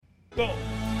Go.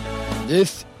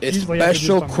 This is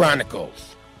Special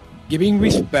Chronicles, giving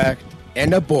respect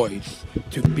and a voice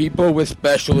to people with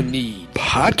special needs.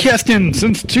 Podcasting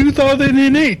since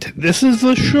 2008. This is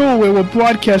the show where we're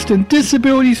broadcasting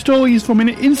disability stories from an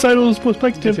insider's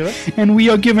perspective, and we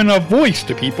are giving a voice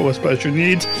to people with special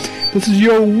needs. This is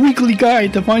your weekly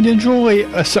guide to find and enjoy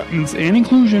acceptance and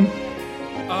inclusion.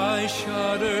 I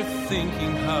shudder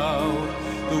thinking how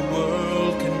the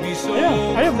world can be so.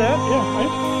 Yeah, I have that.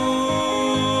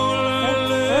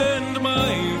 Lend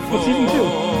my What's season 2?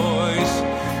 voice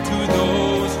to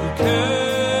those who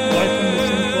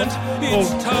can't.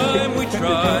 It's time we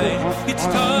try. It's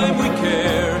time we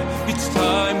care. It's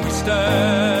time we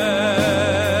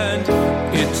stand.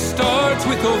 It starts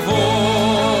with a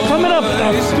voice. Coming up,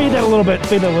 speed that a little bit.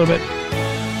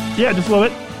 Yeah, just a little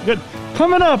bit. Good.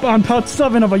 Coming up on part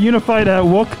 7 of a Unified at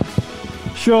Work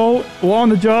show, we're on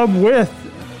the job with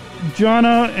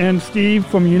Jonna and Steve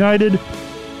from United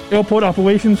Airport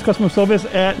Operations Customer Service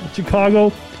at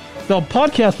Chicago. The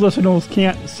podcast listeners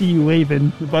can't see you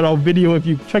waving, but our video, if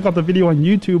you check out the video on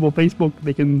YouTube or Facebook,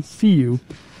 they can see you.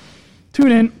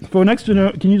 Tune in for next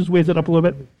generation. Can you just raise it up a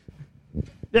little bit?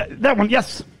 Yeah, that one,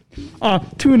 yes.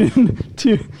 Tune in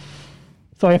to...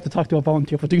 So I have to talk to a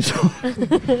volunteer for do so.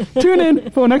 Tune in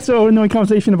for an extraordinary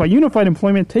conversation about unified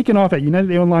employment taken off at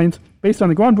United Airlines based on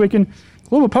the groundbreaking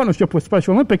global partnership with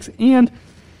Special Olympics and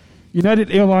United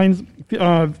Airlines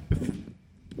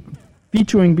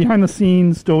featuring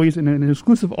behind-the-scenes stories in an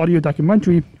exclusive audio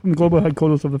documentary from the global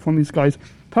headquarters of the Friendly Skies.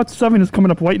 Part 7 is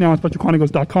coming up right now on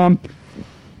SpecialChronicles.com.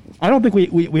 I don't think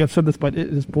we have said this, but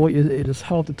it is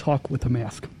hell to talk with a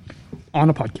mask on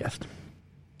a podcast.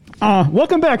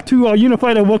 Welcome back to our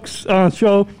Unified at Work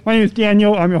show. My name is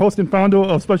Daniel. I'm your host and founder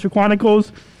of Special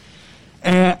Chronicles,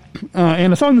 and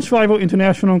a Southern Shriver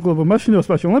International Global Messenger of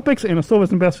Special Olympics, and a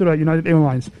Service Ambassador at United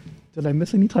Airlines. Did I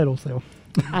miss any titles there?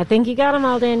 I think you got them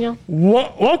all, Daniel.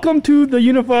 Welcome to the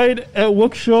Unified at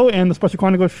Work show and the Special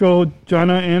Chronicles show,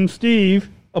 Jonna and Steve.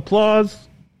 Applause.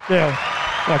 There.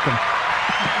 Welcome.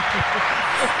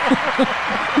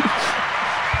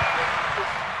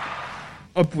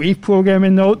 A brief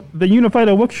programming note. The Unified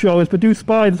at Work show is produced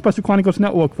by the Special Chronicles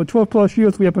Network. For 12 plus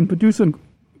years, we have been producing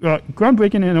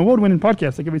groundbreaking and award-winning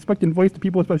podcasts that give respect and voice to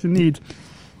people with special needs.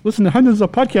 Listen to hundreds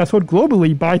of podcasts heard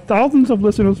globally by thousands of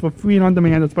listeners for free and on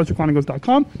demand at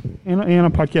SpecialChronicles.com and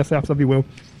on podcast apps everywhere.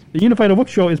 The Unified at Work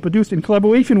show is produced in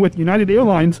collaboration with United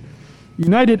Airlines.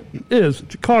 United is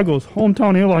Chicago's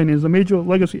hometown airline and is a major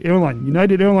legacy airline.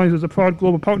 United Airlines is a proud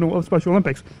global partner of Special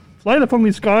Olympics. Fly the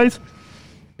Friendly Skies.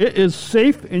 It is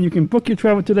safe, and you can book your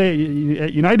travel today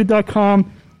at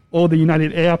United.com or the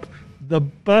United app, the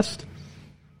best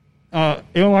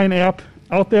airline app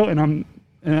out there. And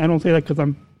I don't say that because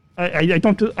I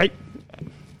don't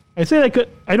say that.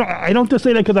 I don't just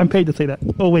say that because I'm paid to say that.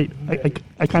 Oh wait,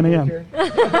 I kind of am.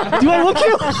 Do I look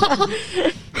here?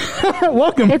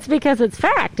 Welcome. It's because it's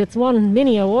fact. It's won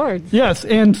many awards. Yes,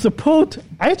 and support.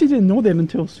 I actually didn't know that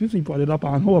until Susie brought it up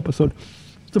on her episode.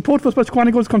 Support for Special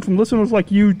Chronicles comes from listeners like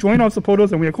you. Join our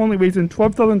supporters, and we are currently raising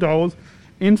 $12,000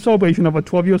 in celebration of a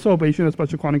 12-year celebration of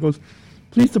Special Chronicles.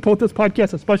 Please support this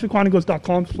podcast at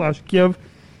SpecialChronicles.com/give.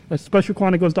 That's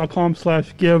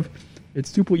SpecialChronicles.com/give. It's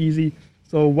super easy,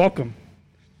 so welcome.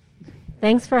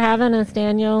 Thanks for having us,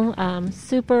 Daniel.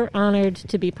 Super honored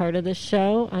to be part of this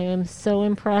show. I am so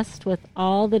impressed with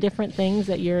all the different things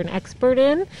that you're an expert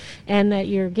in and that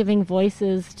you're giving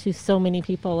voices to so many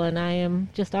people, and I am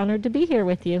just honored to be here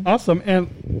with you. Awesome.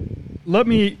 And let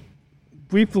me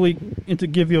briefly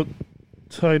give you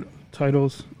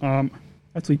titles. Oh,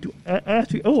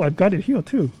 I've got it here,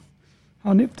 too.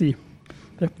 How nifty.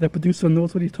 That producer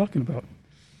knows what he's talking about.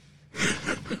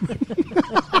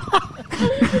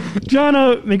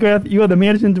 Jonna McGrath, you are the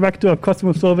Managing Director of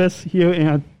Customer Service here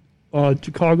in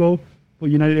Chicago for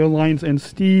United Airlines. And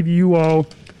Steve, you are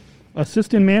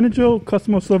Assistant Manager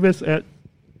Customer Service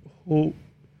in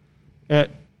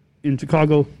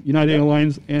Chicago, United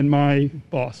Airlines, and my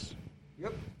boss.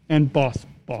 Yep. And boss.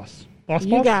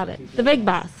 You got it. The big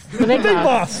boss. The big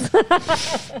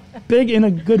boss. Big in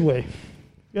a good way.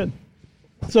 Good.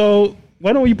 So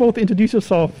why don't you both introduce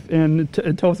yourself and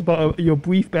tell us about your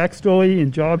brief backstory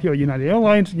and job here at United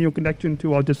Airlines and your connection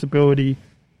to our disability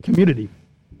community.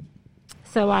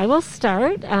 So I will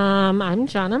start. I'm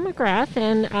Jonna McGrath,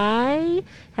 and I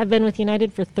have been with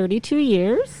United for 32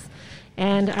 years.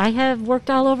 And I have worked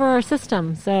all over our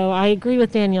system. So I agree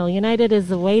with Daniel. United is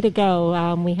the way to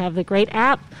go. We have the great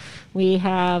app. We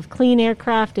have clean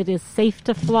aircraft. It is safe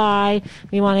to fly.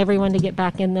 We want everyone to get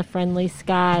back in the friendly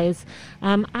skies.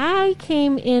 I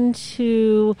came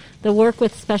into the work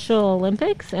with Special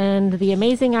Olympics and the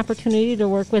amazing opportunity to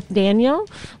work with Daniel,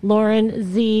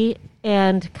 Lauren, Z,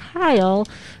 and Kyle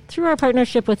through our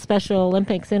partnership with Special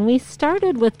Olympics. And we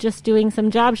started with just doing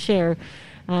some job share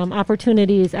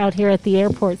opportunities out here at the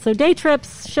airport. So day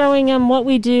trips, showing them what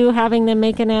we do, having them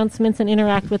make announcements and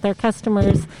interact with our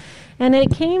customers. And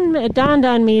it dawned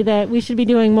on me that we should be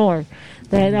doing more,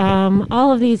 that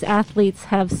all of these athletes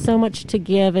have so much to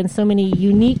give and so many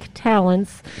unique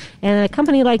talents, and a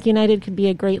company like United could be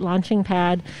a great launching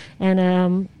pad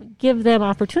and give them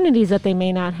opportunities that they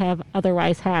may not have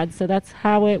otherwise had. So that's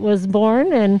how it was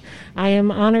born, and I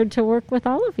am honored to work with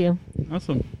all of you.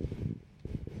 Awesome.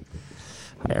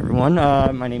 Hi, everyone.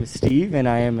 My name is Steve, and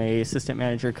I am a assistant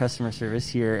manager customer service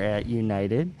here at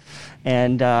United.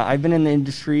 And I've been in the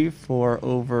industry for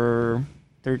over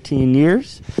 13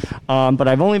 years, but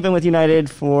I've only been with United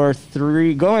for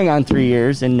going on 3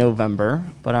 years in November.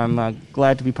 But I'm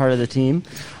glad to be part of the team,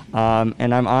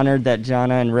 and I'm honored that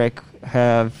Jana and Rick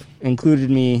have included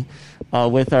me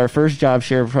with our first job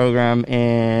share program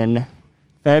in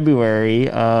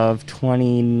February of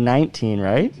 2019,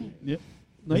 right? Yep.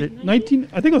 19?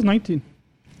 I think it was 19.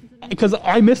 Because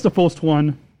I missed the first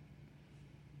one.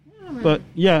 But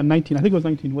yeah, 19. I think it was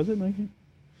 19. Was it 19?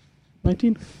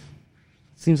 19?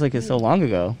 Seems like it's so long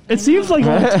ago. It seems like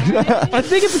I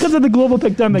think it's because of the global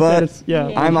pandemic. But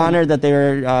I'm honored that they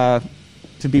were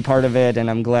to be part of it, and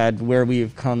I'm glad where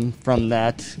we've come from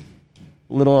that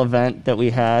little event that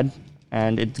we had.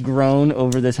 And it's grown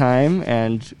over the time,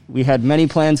 and we had many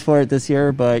plans for it this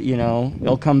year, but,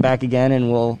 it'll come back again, and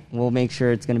we'll make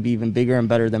sure it's going to be even bigger and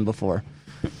better than before.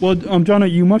 Well, Jana,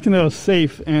 you mentioned that it was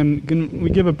safe, and can we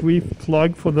give a brief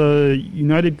plug for the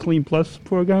United Clean Plus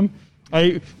program?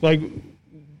 We've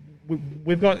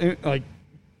got,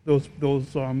 those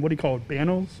what do you call it,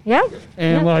 banners? Yeah.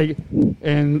 And,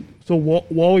 and so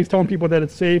we're always telling people that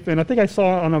it's safe, and I think I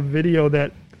saw on a video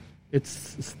that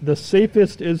it's the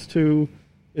safest is the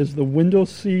window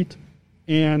seat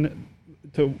and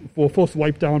for first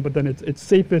wipe down, but then it's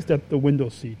safest at the window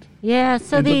seat. Yeah,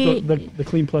 so the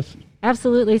Clean Plus.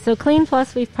 Absolutely. So Clean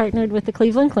Plus, we've partnered with the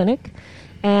Cleveland Clinic,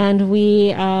 and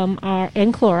we are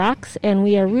in Clorox, and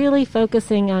we are really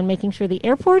focusing on making sure the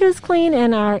airport is clean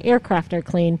and our aircraft are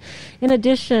clean. In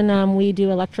addition, we do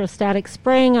electrostatic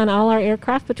spraying on all our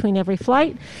aircraft between every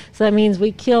flight. So that means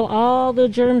we kill all the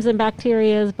germs and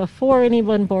bacteria before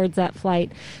anyone boards that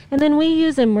flight. And then we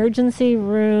use emergency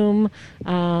room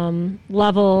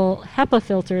level HEPA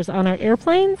filters on our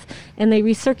airplanes, and they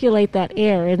recirculate that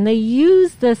air. And they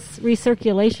use this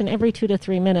recirculation every 2 to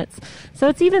 3 minutes. So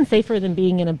it's even safer than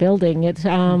being in a building. It's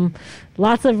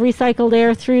lots of recycled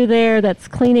air through there that's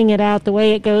cleaning it out. The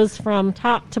way it goes from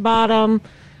top to bottom,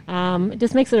 it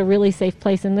just makes it a really safe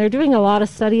place. And they're doing a lot of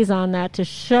studies on that to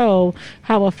show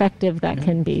how effective that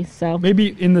can be. So maybe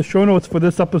in the show notes for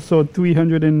this episode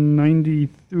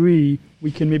 393,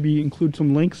 we can maybe include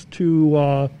some links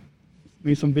to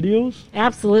maybe some videos?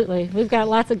 Absolutely. We've got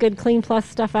lots of good Clean Plus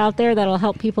stuff out there that'll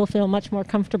help people feel much more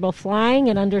comfortable flying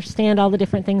and understand all the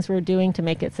different things we're doing to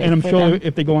make it safe. And I'm for sure them.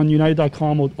 if they go on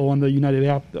United.com or on the United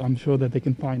app, I'm sure that they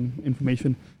can find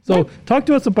information. So talk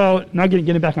to us about, now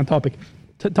getting back on topic,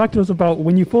 talk to us about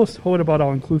when you first heard about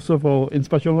our inclusive, or in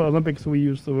Special Olympics we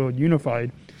use the word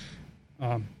unified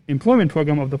employment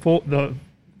program of the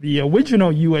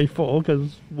original UA4,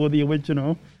 because we're the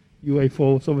original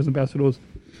UA4 Service Ambassadors.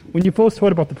 When you first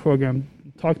heard about the program,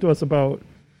 talk to us about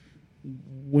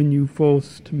when you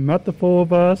first met the four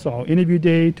of us, our interview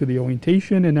day to the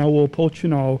orientation, and now we're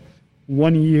approaching our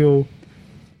 1 year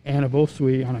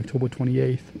anniversary on October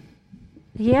 28th.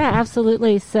 Yeah,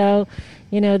 absolutely. So,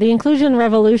 the inclusion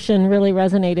revolution really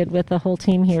resonated with the whole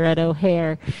team here at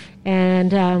O'Hare.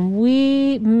 And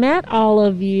we met all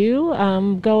of you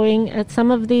going at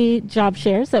some of the job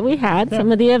shares that we had,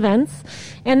 some of the events.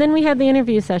 And then we had the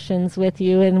interview sessions with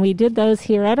you, and we did those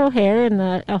here at O'Hare, and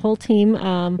a whole team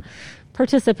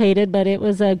participated. But it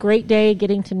was a great day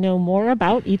getting to know more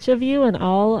about each of you and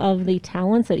all of the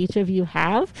talents that each of you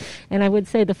have. And I would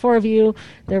say the four of you,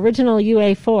 the original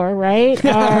UA4, right,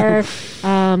 are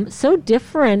so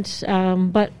different,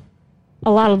 but a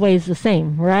lot of ways the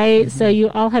same, right? So you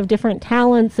all have different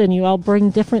talents and you all bring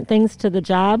different things to the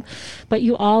job, but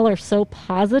you all are so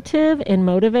positive and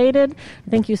motivated. I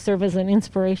think you serve as an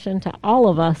inspiration to all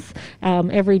of us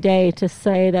every day to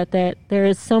say that there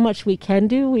is so much we can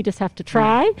do. We just have to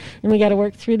try, and we got to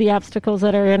work through the obstacles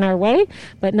that are in our way,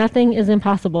 but nothing is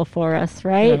impossible for us,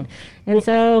 right? Yeah. And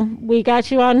so we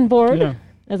got you on board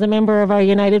as a member of our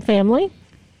United family,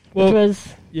 which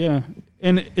was... Yeah.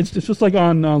 And it's just like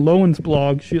on Lowen's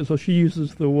blog. She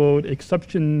uses the word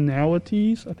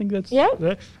exceptionalities. I think that's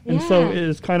that. And so it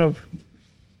is kind of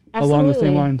along the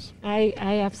same lines. I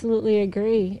absolutely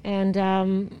agree. And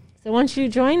so once you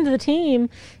joined the team,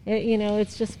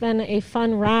 it's just been a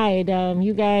fun ride.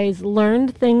 You guys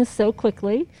learned things so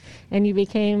quickly, and you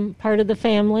became part of the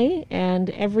family. And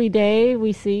every day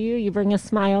we see you, you bring a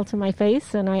smile to my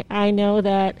face. And I know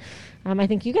that. I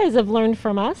think you guys have learned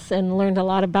from us and learned a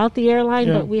lot about the airline,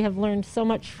 but we have learned so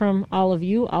much from all of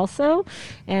you also.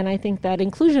 And I think that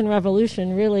inclusion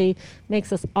revolution really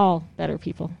makes us all better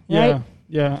people, right?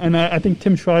 Yeah. And I think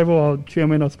Tim Shriver,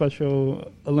 chairman of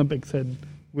Special Olympics, had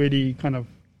really kind of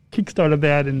kickstarted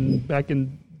that back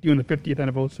in doing the 50th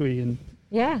anniversary in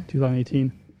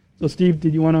 2018. So, Steve,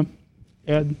 did you want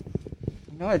to add?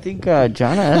 No, I think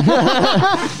Jana,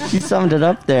 she summed it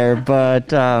up there.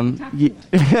 But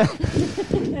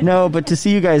no, but to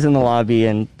see you guys in the lobby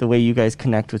and the way you guys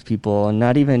connect with people, and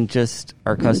not even just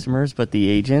our customers, but the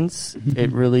agents,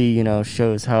 it really,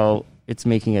 shows how it's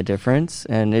making a difference.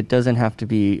 And it doesn't have to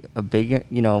be a big,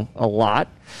 a lot.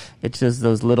 It's just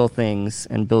those little things,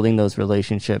 and building those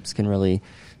relationships can really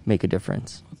make a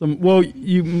difference. Well,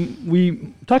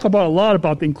 we talk a lot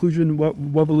about the inclusion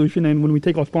revolution, and when we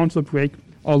take our sponsor break,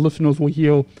 our listeners will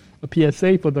hear a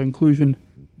PSA for the inclusion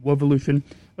revolution.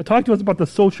 But talk to us about the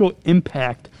social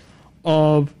impact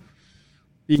of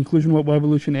the inclusion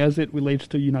revolution as it relates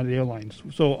to United Airlines.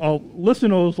 So our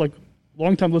listeners, like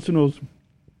longtime listeners,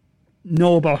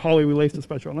 know about how it relates to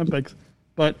Special Olympics,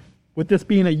 but with this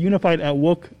being a unified at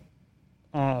work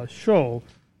show,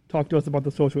 talk to us about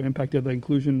the social impact of the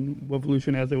inclusion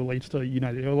revolution as it relates to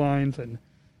United Airlines, and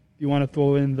you want to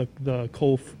throw in the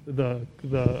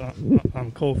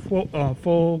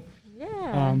full.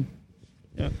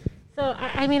 So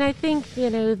I think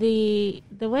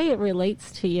the way it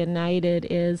relates to United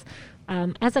is.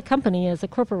 As a company, as a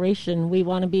corporation, we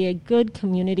want to be a good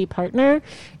community partner,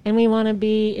 and we want to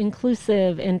be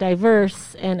inclusive and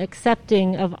diverse and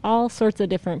accepting of all sorts of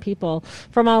different people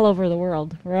from all over the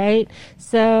world, right?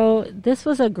 So this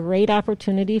was a great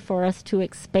opportunity for us to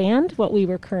expand what we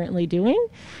were currently doing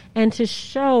and to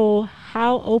show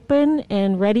how open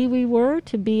and ready we were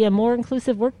to be a more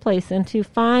inclusive workplace and to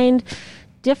find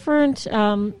different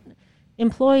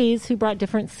employees who brought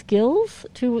different skills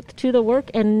to the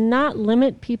work and not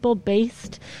limit people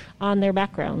based on their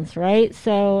backgrounds, right?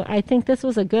 So I think this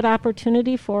was a good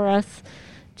opportunity for us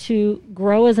to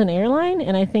grow as an airline,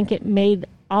 and I think it made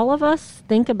all of us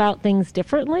think about things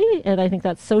differently, and I think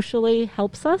that socially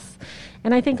helps us.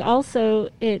 And I think also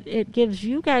it gives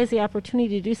you guys the opportunity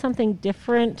to do something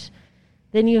different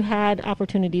than you had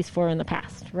opportunities for in the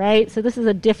past, right? So this is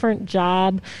a different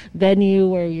job venue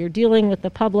where you're dealing with the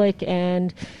public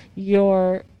and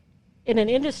you're in an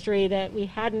industry that we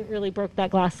hadn't really broke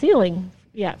that glass ceiling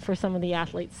yet for some of the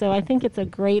athletes. So I think it's a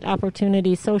great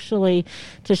opportunity socially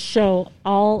to show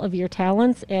all of your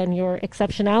talents and your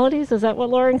exceptionalities. Is that what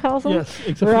Lauren calls them? Yes,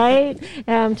 exactly.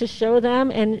 Right? To show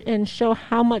them and show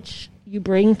how much you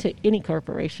bring to any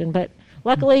corporation. But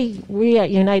luckily, we at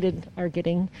United are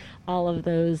getting all of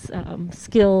those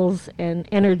skills and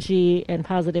energy and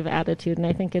positive attitude, and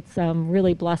I think it's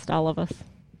really blessed all of us.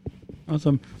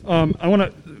 Awesome. I want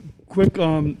to quick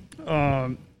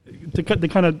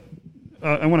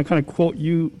I want to kind of quote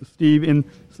you, Steve. In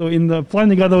the Flying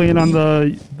Together and on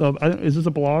the is this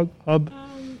a blog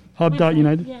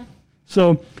hub.united? Yeah.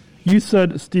 So you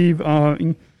said, Steve.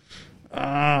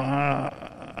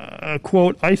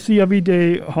 Quote, I see every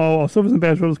day how our service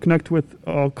ambassadors connect with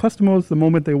our customers the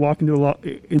moment they walk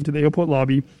into the airport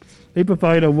lobby. They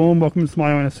provide a warm, welcoming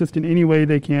smile and assist in any way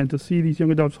they can. To see these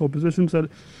young adults hold positions that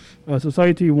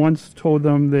society once told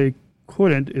them they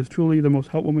couldn't is truly the most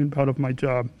heartwarming part of my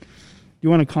job. Do you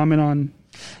want to comment on?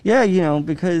 Yeah,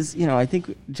 because, I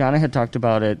think Jana had talked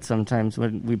about it sometimes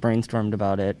when we brainstormed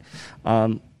about it.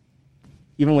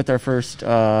 Even with our first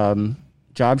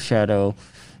job shadow,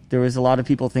 there was a lot of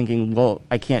people thinking, well,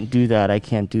 I can't do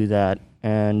that.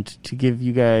 And to give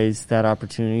you guys that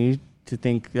opportunity to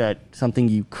think that something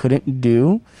you couldn't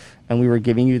do, and we were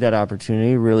giving you that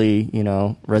opportunity, really,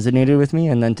 resonated with me.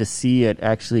 And then to see it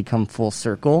actually come full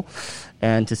circle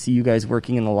and to see you guys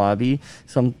working in the lobby,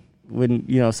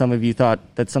 when, some of you thought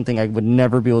that's something I would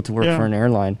never be able to work for an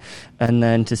airline. And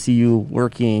then to see you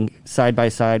working side by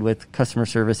side with customer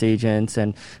service agents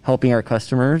and helping our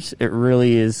customers, it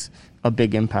really is a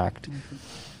big impact.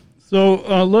 So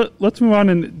let's move on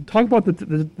and talk about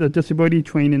the disability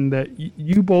training that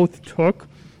you both took.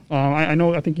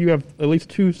 I think you have at least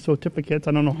 2 certificates.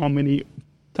 I don't know how many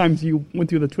times you went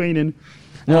through the training.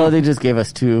 No, they just gave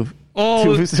us 2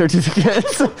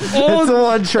 certificates. It's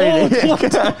one training.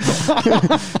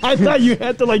 I thought you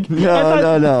had to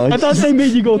No. I thought they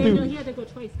made you go through. No, he had to go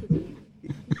twice because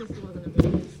he just wasn't a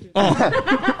very good student.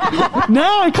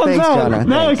 Now it comes Thanks, out. Jonna.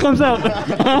 Now Thanks. it comes out.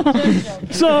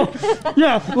 So,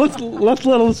 yeah, let's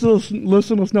let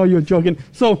listeners know you're joking.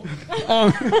 So,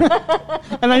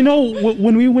 and I know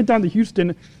when we went down to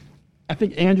Houston, I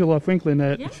think Angela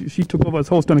Franklin, she took over as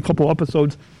host on a couple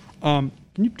episodes. Can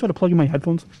you try to plug in my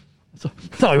headphones?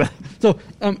 Sorry. So,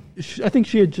 I think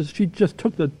she just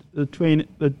took the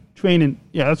training.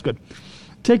 Yeah, that's good.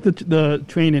 Take the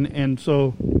training, and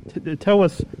so tell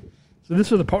us. So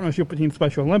this is a partnership between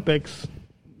Special Olympics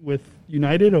with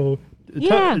United, or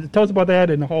tell us about that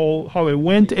and how it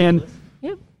went, and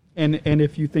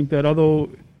if you think that other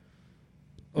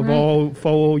of all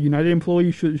fellow United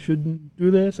employees should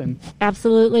do this. And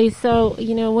absolutely. So,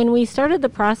 when we started the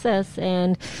process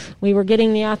and we were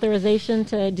getting the authorization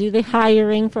to do the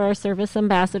hiring for our service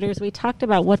ambassadors, we talked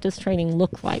about what does training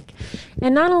look like.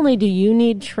 And not only do you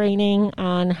need training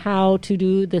on how to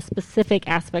do the specific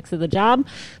aspects of the job,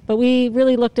 but we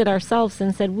really looked at ourselves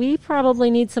and said we probably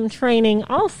need some training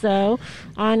also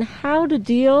on how to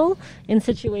deal in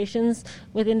situations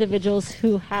with individuals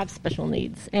who have special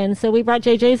needs. And so we brought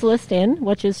JJ's List in,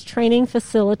 which is training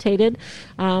facilitated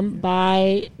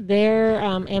by their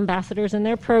ambassadors in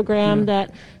their program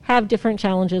that have different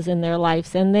challenges in their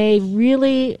lives. And it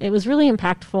was really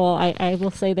impactful. I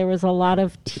will say there was a lot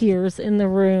of tears in the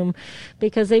room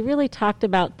because they really talked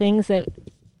about things that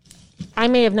I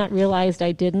may have not realized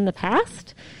I did in the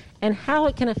past and how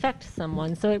it can affect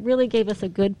someone. So it really gave us a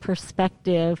good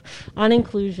perspective on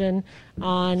inclusion,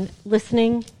 on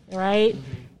listening, right?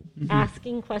 Mm-hmm.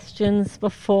 Asking questions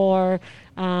before,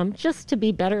 just to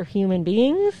be better human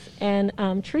beings and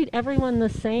treat everyone the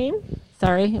same.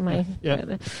 Sorry,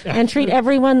 and treat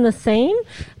everyone the same.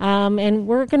 And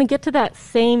we're going to get to that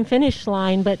same finish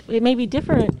line, but it may be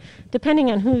different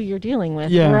depending on who you're dealing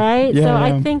with, right? So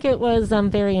I think it was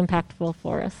very impactful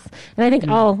for us. And I think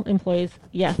all employees,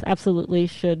 yes, absolutely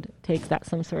should take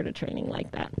some sort of training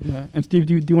like that. Yeah. And Steve,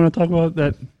 do you want to talk about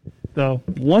that? The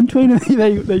one training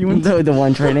that you went to? The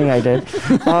one training I did.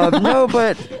 No,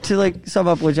 but to sum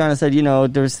up what Jonna said,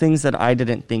 there's things that I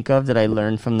didn't think of that I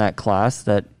learned from that class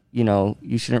that,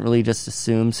 you shouldn't really just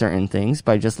assume certain things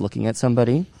by just looking at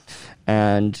somebody.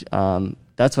 And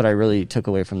that's what I really took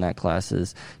away from that class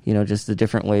is, just the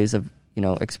different ways of,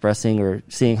 expressing or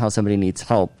seeing how somebody needs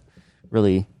help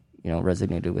really,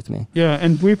 resonated with me. Yeah,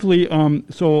 and briefly,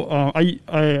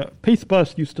 I Pace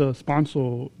Bus used to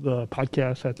sponsor the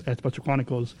podcast at Special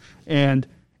Chronicles, and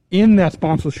in that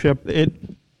sponsorship,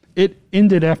 it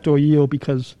ended after a year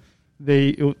because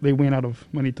they ran out of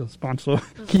money to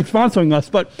keep sponsoring us.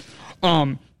 But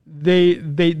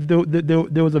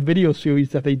there was a video series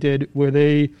that they did where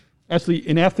they actually,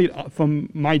 an athlete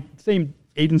from my same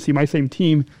agency, my same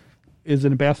team, is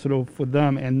an ambassador for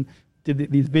them, and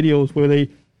did these videos where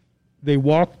they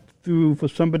walked through, for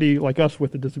somebody like us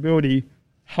with a disability,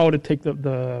 how to take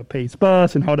the Pace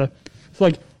Bus and how to.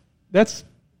 So that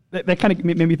kind of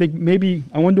made me think. Maybe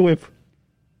I wonder if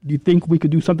do you think we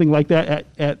could do something like that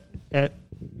at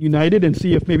United and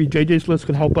see if maybe JJ's List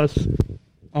could help us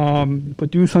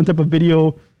produce some type of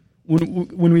video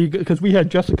when we, because we had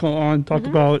Jessica on talk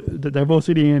about the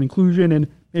diversity and inclusion, and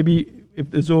maybe if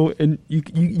there's and you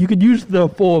could use the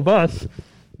 4 of us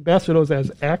ambassadors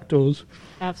as actors.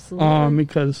 Absolutely.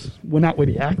 Because we're not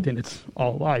really acting, it's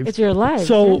all live. It's your life.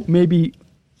 So maybe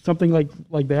something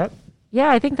like that. Yeah,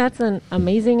 I think that's an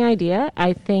amazing idea.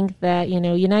 I think that,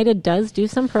 United does do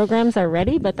some programs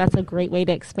already, but that's a great way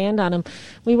to expand on them.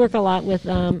 We work a lot with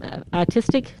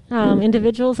autistic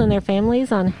individuals and their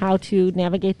families on how to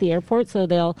navigate the airport. So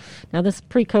now this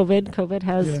COVID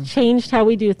has changed how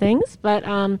we do things, but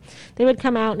they would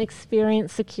come out and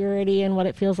experience security and what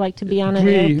it feels like to be on an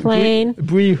airplane.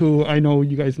 Bree, who I know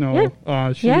you guys know,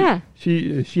 she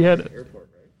had... Airport,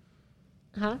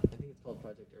 right? Huh? I think it's called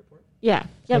Project Airport. Yeah.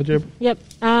 Yep. Project. Yep.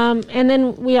 And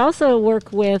then we also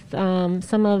work with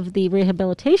some of the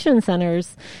rehabilitation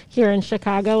centers here in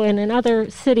Chicago and in other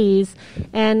cities,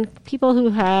 and people who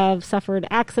have suffered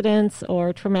accidents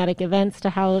or traumatic events to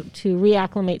how to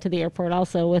reacclimate to the airport,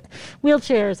 also with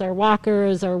wheelchairs or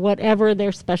walkers or whatever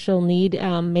their special need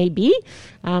may be,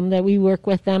 that we work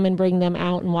with them and bring them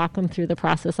out and walk them through the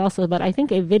process also. But I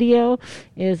think a video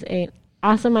is an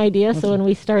awesome idea. So when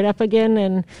we start up again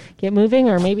and get moving,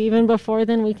 or maybe even before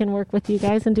then, we can work with you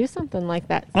guys and do something like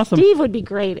that. Awesome. Steve would be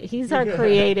great. He's our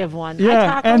creative one.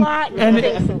 Yeah, I talk a lot and he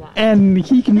thinks a lot. And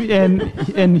he can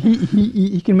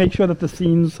he can make sure that the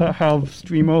scenes have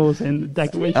streamers and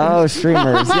decorations. Oh,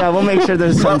 streamers. Yeah, we'll make sure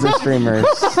there's tons of streamers.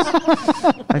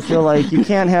 I feel like you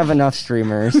can't have enough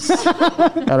streamers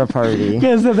at a party.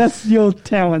 Because that's your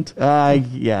talent.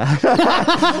 Yeah.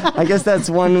 I guess that's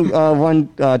one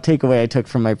takeaway I took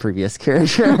from my previous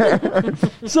character.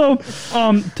 So,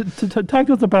 to talk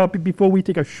to us about, before we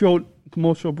take a short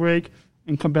commercial break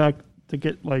and come back to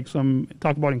get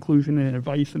talk about inclusion and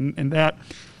advice and that,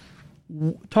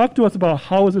 talk to us about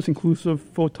how is this inclusive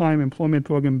full-time employment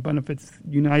program benefits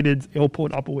United's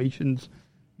airport operations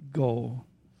go?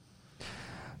 Do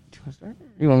you want to start?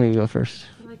 You want me to go first?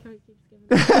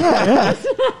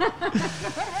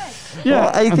 Yeah,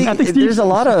 well, I think there's a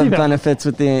lot of benefits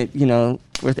with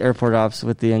with airport ops,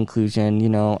 with the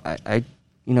inclusion. I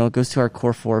it goes to our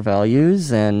core 4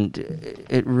 values, and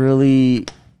it really,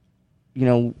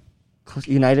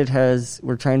 United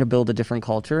we're trying to build a different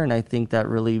culture, and I think that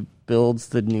really builds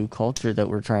the new culture that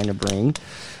we're trying to bring,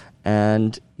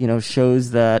 and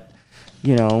shows that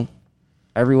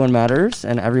everyone matters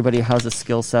and everybody has a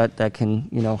skill set that can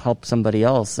help somebody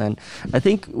else. And I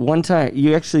think one time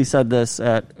you actually said this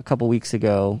a couple weeks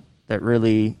ago that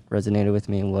really resonated with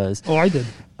me was I did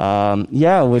when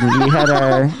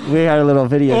we had a little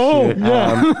video shoot.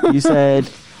 Yeah. You said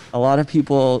a lot of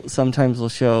people sometimes will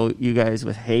show you guys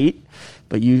with hate,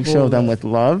 but you show them with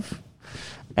love,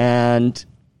 and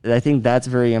I think that's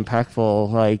very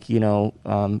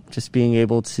impactful. Just being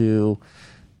able to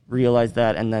realize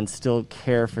that and then still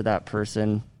care for that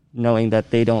person, knowing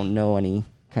that they don't know any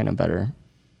kind of better.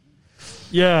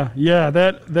 Yeah,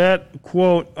 that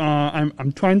quote.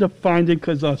 I'm trying to find it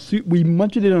because we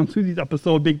mentioned it on Susie's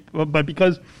episode, but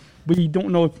because we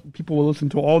don't know if people will listen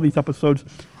to all these episodes,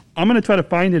 I'm going to try to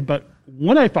find it. But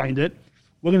when I find it,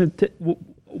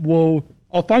 I'll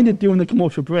find it during the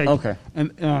commercial break. Okay.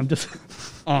 And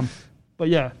but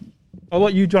yeah, I'll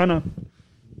let you, Jonna,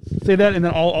 say that, and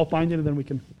then I'll find it, and then we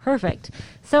can. Perfect.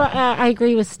 So I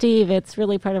agree with Steve. It's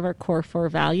really part of our core 4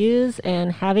 values,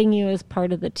 and having you as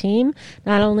part of the team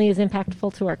not only is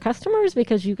impactful to our customers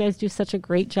because you guys do such a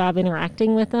great job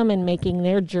interacting with them and making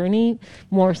their journey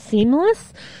more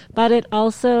seamless, but it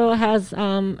also has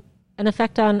an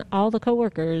effect on all the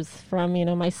coworkers, from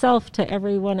myself to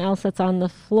everyone else that's on the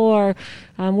floor.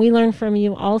 We learn from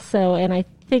you also, and I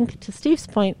think to Steve's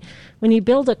point, when you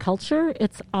build a culture,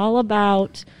 it's all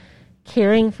about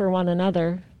caring for one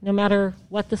another, no matter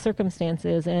what the circumstance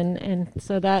is. And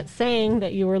so that saying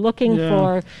that you were looking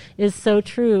for is so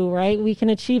true, right? We can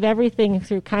achieve everything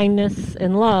through kindness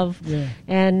and love,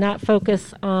 and not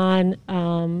focus on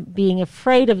being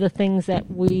afraid of the things that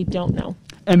we don't know.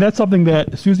 And that's something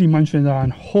that Susie mentioned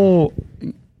on whole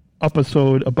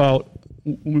episode about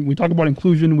when we talk about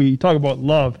inclusion, we talk about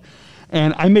love.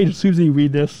 And I made Susie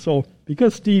read this, so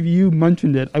because Steve, you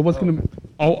mentioned it, I was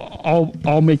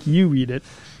I'll make you read it.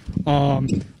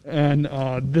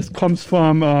 This comes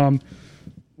from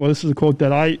this is a quote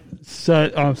that I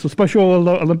said. So Special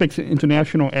Olympics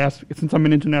International asked, since I'm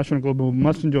an international global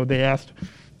messenger, they asked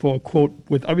for a quote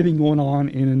with everything going on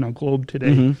in a globe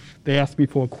today. Mm-hmm. They asked me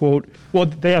for a quote. Well,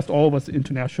 they asked all of us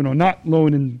international, not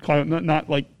Lone and Kyle, not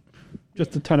like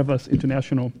just the 10 of us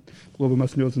international global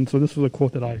messengers. And so this was a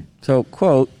quote that I... So,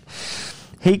 quote,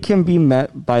 hate can be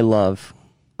met by love.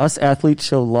 Us athletes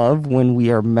show love when we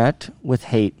are met with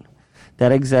hate.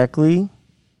 That exactly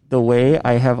the way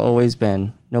I have always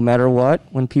been. No matter what,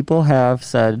 when people have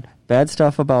said bad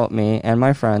stuff about me and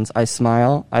my friends, I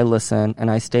smile, I listen, and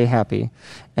I stay happy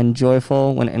and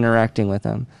joyful when interacting with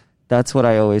them. That's what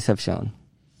I always have shown.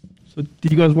 So do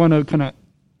you guys want to kind of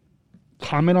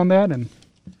comment on that? And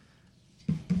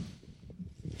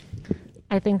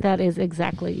I think that is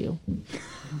exactly you.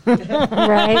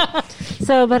 Right?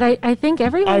 So, but I think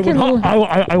everyone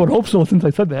I would hope so, since I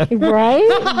said that.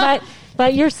 Right?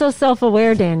 But you're so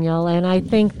self-aware, Daniel, and I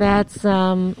think that's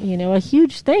a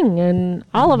huge thing, and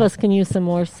all of us can use some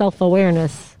more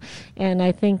self-awareness. And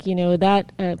I think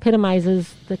that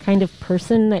epitomizes the kind of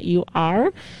person that you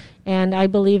are. And I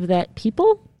believe that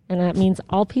people And that means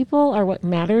all people are what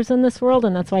matters in this world.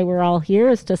 And that's why we're all here,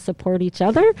 is to support each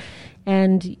other.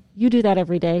 And you do that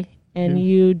every day. And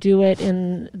you do it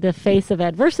in the face of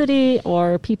adversity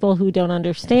or people who don't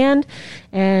understand.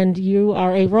 And you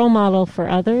are a role model for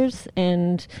others.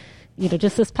 And, you know,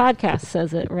 just this podcast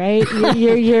says it, right?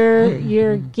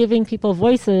 You're giving people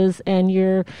voices, and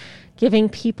you're giving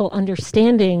people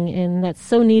understanding. And that's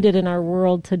so needed in our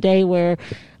world today, where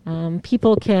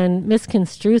people can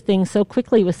misconstrue things so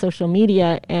quickly with social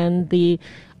media, and the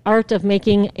art of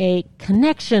making a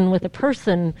connection with a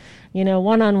person, you know,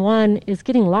 one-on-one, is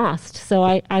getting lost. So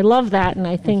I love that, and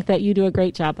I think that you do a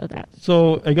great job of that.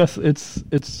 So I guess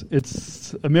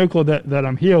it's a miracle that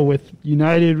I'm here with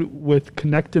United with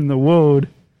connecting the world,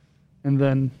 and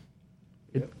then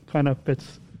it kind of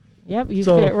fits. Yep, you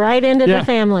fit right into the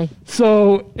family.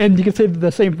 So, and you can say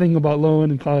the same thing about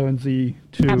Lowen and Kyle and Z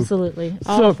too. Absolutely,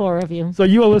 all four of you. So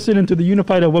you are listening to the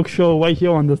Unified at Work show right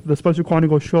here on the Special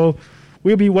Chronicles show.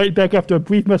 We'll be right back after a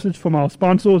brief message from our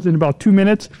sponsors in about 2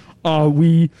 minutes.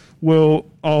 We will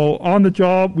on the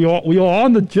job. We are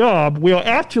on the job. We are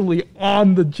actually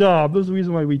on the job. There's a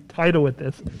reason why we title it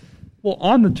this. Well,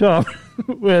 on the job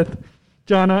with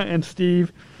Jana and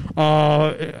Steve.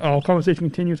 Our conversation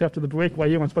continues after the break right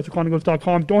here on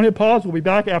SpecialChronicles.com. Don't hit pause. We'll be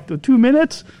back after 2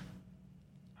 minutes.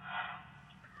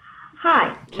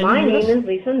 Hi, my name is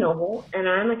Lisa Noble, and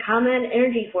I'm a ComEd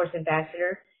Energy Force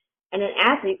Ambassador and an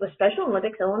athlete with Special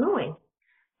Olympics Illinois.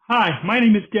 Hi, my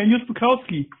name is Daniel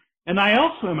Spakowski, and I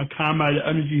also am a ComEd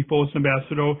Energy Force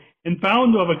Ambassador and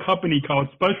founder of a company called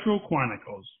Special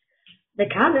Chronicles. The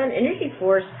ComEd Energy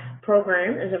Force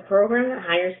program is a program that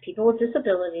hires people with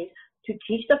disabilities to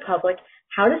teach the public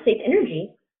how to save energy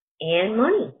and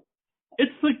money.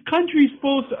 It's the country's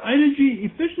first energy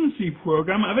efficiency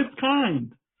program of its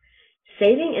kind.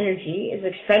 Saving energy is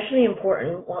especially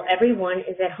important while everyone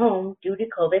is at home due to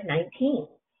COVID-19.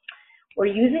 We're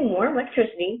using more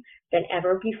electricity than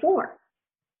ever before.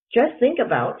 Just think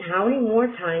about how many more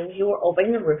times you are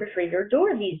opening the refrigerator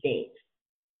door these days.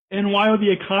 And while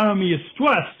the economy is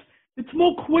stressed, it's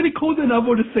more critical than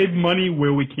ever to save money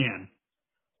where we can.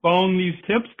 Following these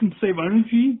tips can save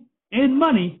energy and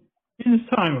money in this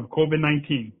time of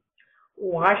COVID-19.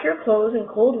 Wash your clothes in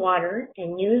cold water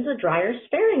and use the dryer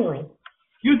sparingly.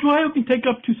 Your dryer can take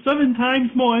up to 7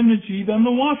 times more energy than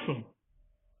the washer.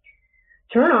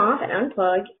 Turn off and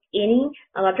unplug any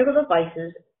electrical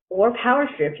devices or power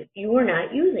strips you are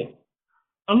not using.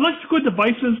 Electrical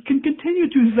devices can continue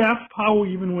to zap power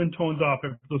even when turned off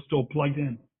if they're still plugged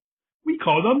in. We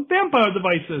call them vampire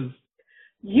devices.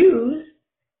 Use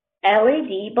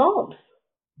LED bulbs.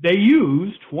 They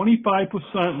use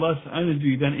 25% less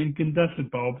energy than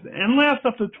incandescent bulbs and last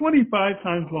up to 25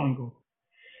 times longer,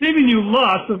 saving you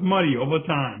lots of money over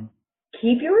time.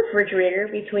 Keep your refrigerator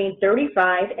between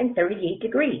 35 and 38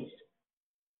 degrees.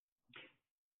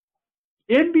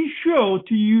 And be sure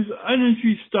to use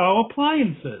Energy Star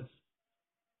appliances.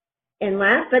 And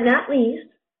last but not least,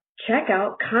 check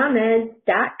out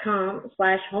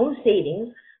ComEd.com/home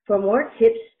savings for more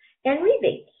tips and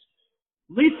rebates.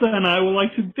 Lisa and I would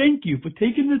like to thank you for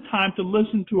taking the time to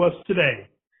listen to us today.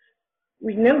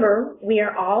 Remember, we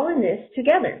are all in this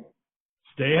together.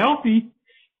 Stay healthy.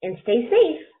 And stay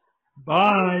safe.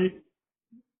 Bye.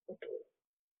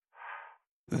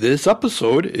 This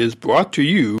episode is brought to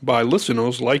you by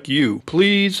listeners like you.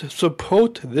 Please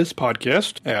support this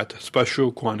podcast at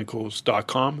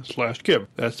SpecialChronicles.com/give.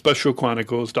 That's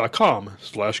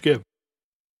SpecialChronicles.com/give.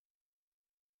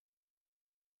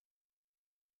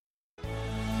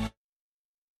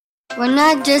 We're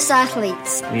not just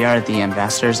athletes. We are the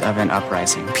ambassadors of an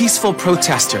uprising. Peaceful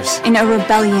protesters. In a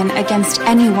rebellion against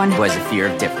anyone who has a fear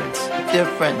of difference.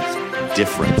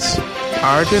 Difference.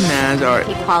 Our demands are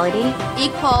equality,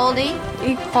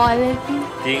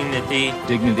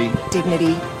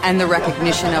 dignity, and the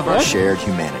recognition of our shared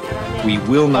humanity. We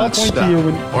will not stop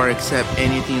or accept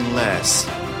anything less.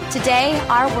 Today,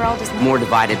 our world is more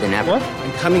divided than ever.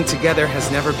 And coming together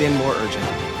has never been more urgent.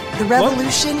 The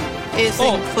revolution is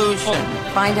inclusion.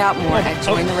 Find out more at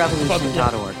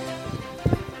jointherevolution.org.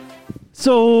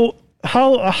 So,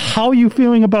 how are you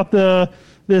feeling about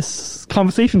this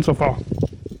conversation so far?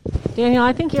 Daniel,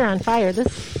 I think you're on fire.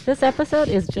 This episode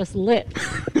is just lit.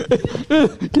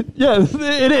 Yeah,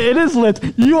 it is lit.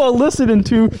 You are listening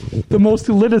to the most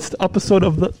littest episode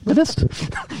of the littest.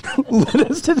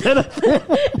 Littest? It's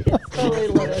totally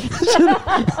lit.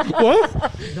 What?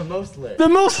 The most lit. The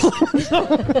most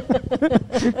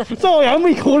lit. Sorry, I'm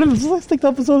recording. Let's take the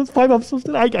episodes. 5 episodes.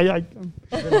 You've been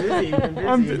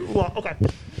busy. Well, okay.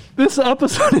 This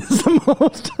episode is the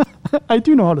most. I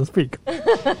do know how to speak.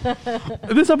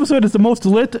 This episode is the most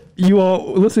lit. You are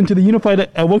listening to the Unified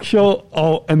at Work show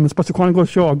and the Special Chronicles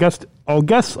show. Our guests are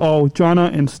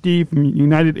Jonna and Steve from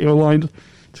United Airlines,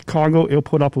 Chicago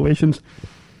Airport Operations.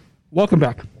 Welcome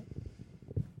back.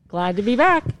 Glad to be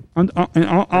back. I'm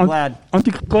glad. Aren't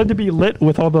you glad to be lit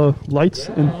with all the lights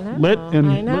and lit?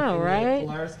 And I know, right?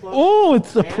 Oh,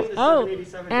 it's the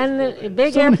and the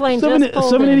big airplane just pulled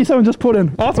 787 in. just put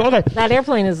in. Awesome. Okay. That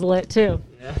airplane is lit too.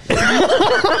 Yeah.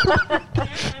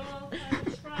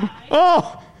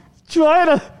 Oh, try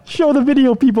to show the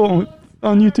video people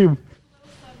on YouTube.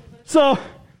 So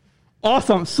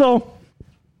awesome. So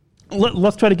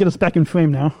let's try to get us back in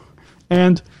frame now.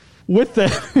 And with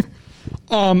that,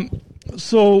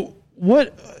 so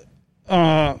what?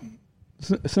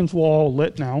 Since we're all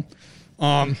lit now,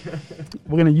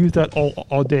 we're gonna use that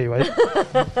all day, right?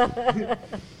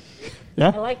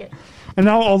 Yeah, I like it. And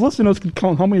now our listeners can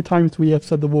count how many times we have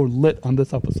said the word "lit" on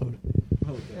this episode.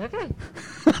 Okay.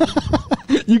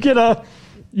 You get a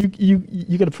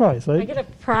prize, right? I get a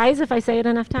prize if I say it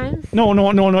enough times? No.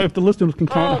 If the listeners can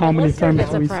count how many times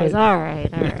we say it. All right.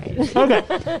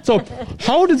 Okay. So,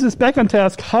 how does this back on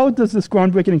task? How does this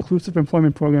groundbreaking inclusive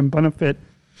employment program benefit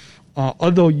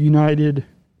other United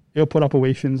airport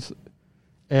operations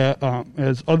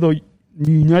as other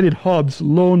United hubs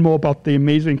learn more about the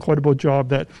amazing, incredible job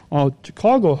that our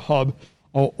Chicago hub,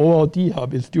 our OLD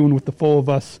hub, is doing with the four of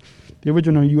us, the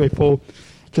original UFO?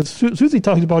 Because Susie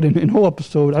talked about in her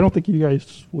episode, I don't think you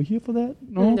guys were here for that,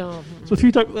 no? No. So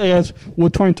she talked as we're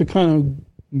trying to kind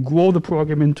of grow the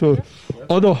program into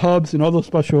other hubs and other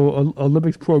special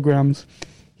Olympics programs,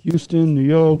 Houston, New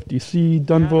York, D.C.,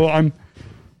 Denver.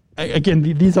 Again,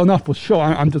 these are not for show.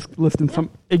 I'm just listing some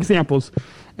examples.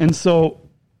 And so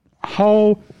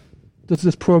how does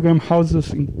this program, how does this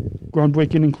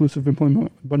groundbreaking inclusive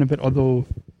employment benefit other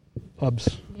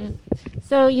hubs? Yeah.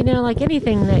 So, like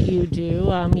anything that you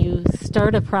do, you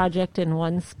start a project in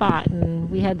one spot. And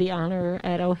we had the honor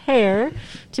at O'Hare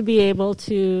to be able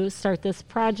to start this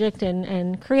project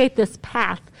and create this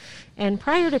path. And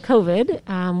prior to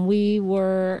COVID, we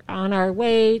were on our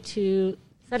way to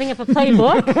setting up a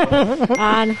playbook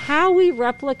on how we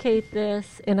replicate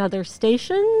this in other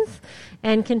stations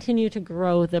and continue to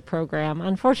grow the program.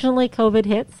 Unfortunately, COVID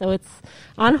hit, so it's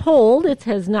on hold. It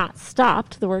has not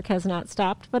stopped. The work has not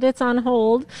stopped, but it's on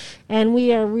hold. And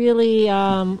we are really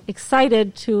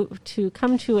excited to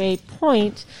come to a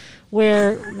point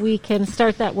where we can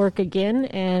start that work again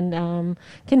and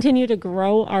continue to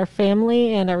grow our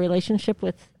family and our relationship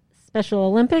with Special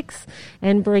Olympics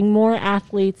and bring more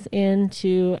athletes in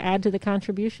to add to the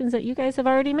contributions that you guys have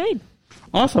already made.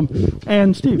 Awesome.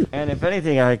 And Steve? And if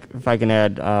anything, if I can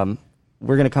add,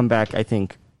 we're going to come back, I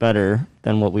think, better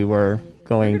than what we were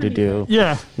going to do.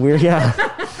 Yeah.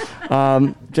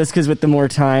 Just because with the more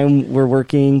time we're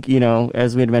working,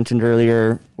 as we had mentioned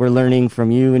earlier, we're learning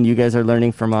from you and you guys are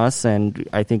learning from us. And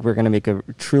I think we're going to make a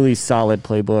truly solid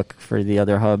playbook for the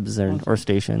other hubs or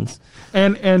stations.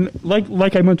 And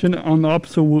like I mentioned on the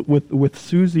episode with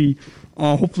Susie,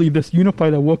 hopefully this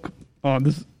Unified at Work,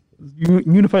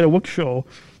 Unified at Work show,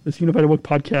 this Unified at Work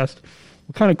podcast,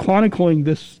 we're kind of chronicling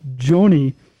this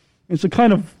journey. It's a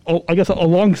kind of, I guess,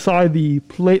 alongside the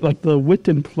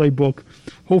Witten playbook.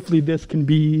 Hopefully, this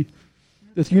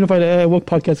Unified at Work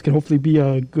podcast can hopefully be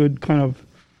a good kind of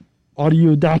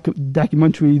audio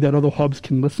documentary that other hubs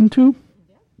can listen to.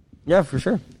 Yeah, for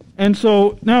sure. And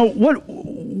so now,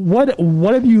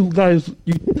 what have you guys?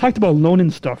 You talked about loaning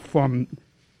stuff from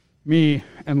me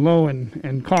and Lo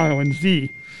and Kyle and Z,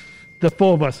 the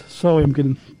four of us. Sorry, I'm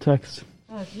getting text.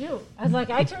 Oh, it's you. I was like,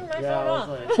 I turned my phone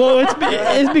off. Well, it's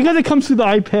because it comes through the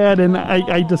iPad, and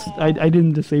I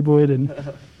didn't disable it, and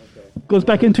goes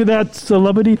back into that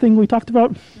celebrity thing we talked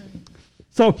about.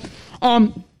 So,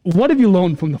 what have you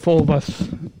learned from the four of us,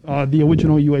 the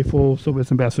original UFO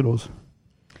service ambassadors?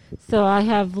 So I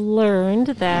have learned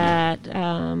that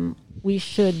we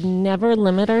should never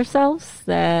limit ourselves,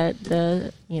 that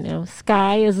the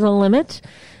sky is the limit,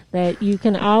 that you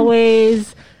can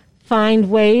always find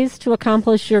ways to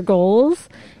accomplish your goals,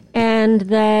 and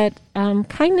that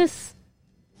kindness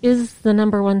is the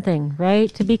number one thing,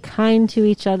 right? To be kind to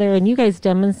each other, and you guys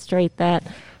demonstrate that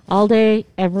all day,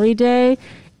 every day,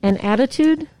 and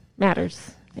attitude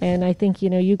matters. And I think,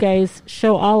 you guys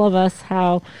show all of us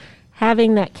how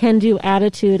having that can-do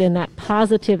attitude and that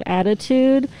positive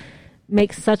attitude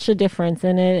makes such a difference.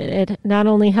 And it not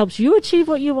only helps you achieve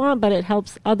what you want, but it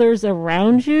helps others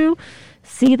around you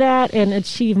see that and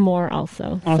achieve more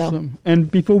also. Awesome. So. And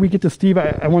before we get to Steve,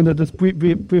 I wanted to just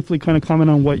briefly kind of comment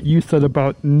on what you said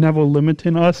about never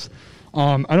limiting us.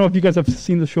 I don't know if you guys have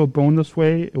seen the show Born This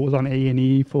Way. It was on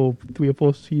A&E for 3 or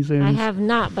 4 seasons. I have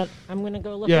not, but I'm going to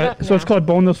go look it up so now. it's called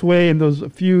Born This Way, and there's a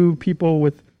few people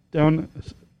with Down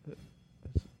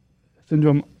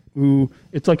syndrome who,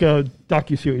 it's like a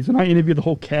docuseries, and I interviewed the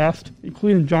whole cast,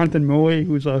 including Jonathan Moy,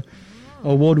 who's a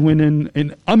award-winning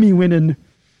and Emmy-winning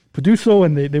producer,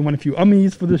 and they won a few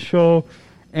Emmys for this show.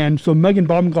 And so Megan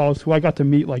Baumgars, who I got to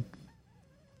meet like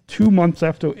 2 months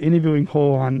after interviewing her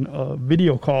on a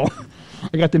video call,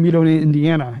 I got to meet her in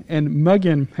Indiana. And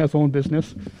Megan has her own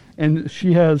business, and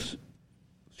she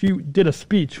did a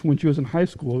speech when she was in high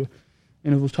school,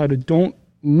 and it was titled "Don't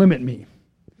Limit Me."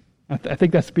 I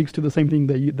think that speaks to the same thing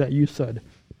that you said.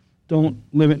 Don't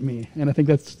limit me, and I think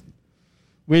that's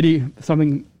really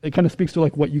something. It kind of speaks to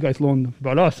like what you guys learned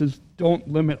about us is don't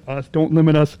limit us. Don't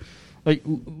limit us. Like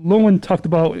Lowen talked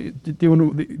about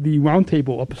doing the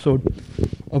roundtable episode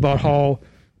about how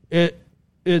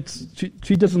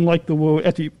she doesn't like the word.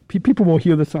 Actually, people will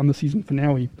hear this on the season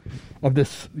finale of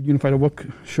this Unified Work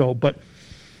show, but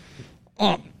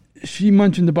she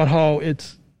mentioned about how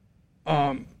it's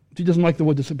she doesn't like the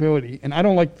word disability, and I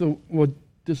don't like the word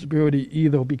disability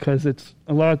either, because it's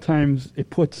a lot of times it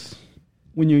puts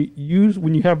when you use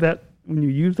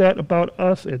that about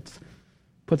us, it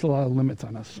puts a lot of limits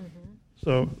on us. Mm-hmm.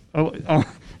 So I'll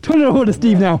turn it over to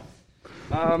Steve now.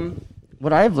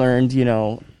 What I've learned,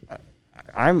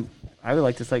 I would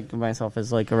like to think of myself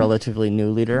as like a relatively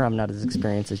new leader. I'm not as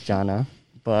experienced as Jana,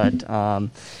 but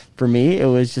for me, it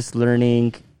was just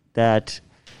learning that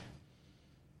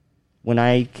when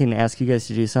I can ask you guys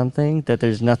to do something, that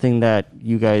there's nothing that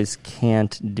you guys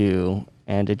can't do,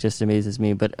 and it just amazes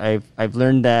me. But I've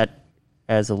learned that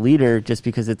as a leader, just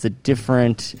because it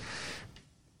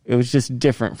was just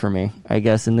different for me, I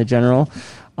guess, in the general.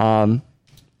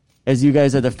 As you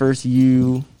guys are the first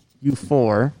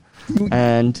U4,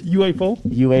 and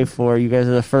UA4, you guys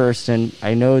are the first, and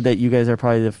I know that you guys are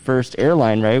probably the first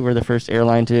airline, right? We're the first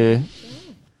airline to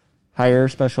hire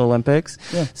Special Olympics.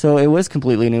 Yeah. So it was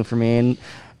completely new for me. And,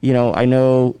 I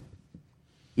know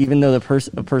even though the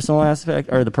personal aspect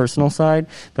or the personal side,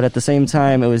 but at the same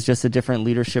time, it was just a different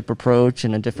leadership approach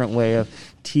and a different way of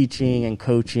teaching and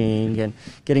coaching and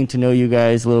getting to know you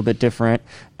guys a little bit different,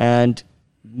 and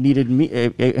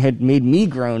it had made me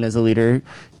grown as a leader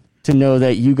to know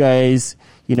that you guys,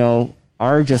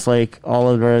 are just like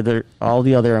all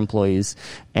the other employees.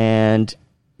 And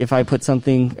if I put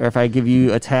something, or if I give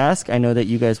you a task, I know that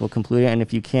you guys will complete it. And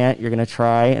if you can't, you're going to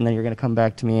try, and then you're going to come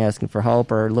back to me asking for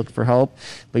help or look for help.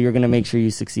 But you're going to make sure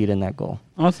you succeed in that goal.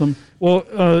 Awesome. Well,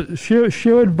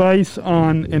 share advice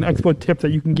on an expert tip that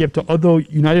you can give to other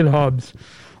United hubs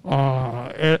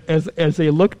as they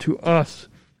look to us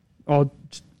or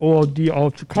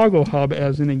the Chicago hub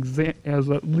as a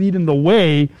leading the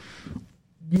way.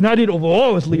 United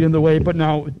overall is leading the way, but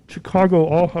now Chicago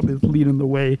All Hub is leading the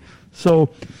way. So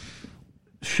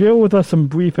share with us some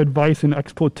brief advice and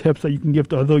expert tips that you can give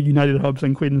to other United hubs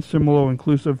in creating similar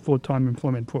inclusive full-time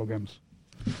employment programs.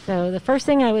 So the first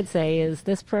thing I would say is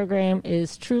this program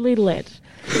is truly lit.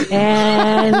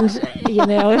 And, if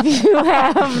you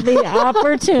have the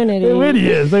opportunity. It really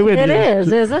is. It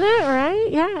is, isn't it? Right?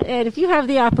 Yeah. And if you have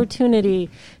the opportunity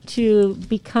to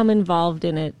become involved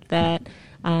in it, that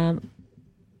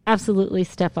absolutely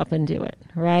step up and do it,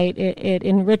 right? It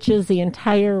enriches the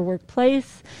entire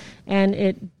workplace, and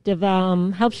it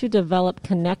helps you develop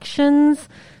connections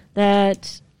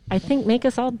that I think make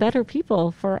us all better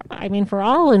people for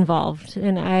all involved.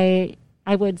 And I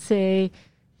would say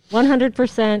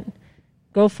 100%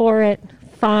 go for it.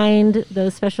 Find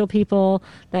those special people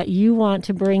that you want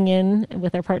to bring in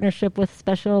with our partnership with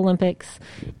Special Olympics,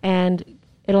 and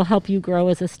it'll help you grow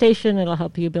as a station, it'll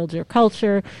help you build your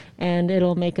culture, and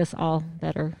it'll make us all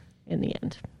better in the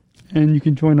end. And you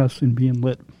can join us in being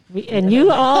lit. And you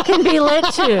all can be lit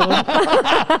too.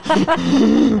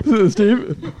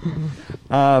 Steve?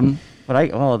 How would I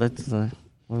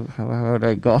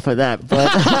go off of that?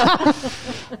 But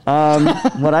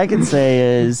what I can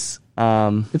say is...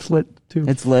 it's lit too.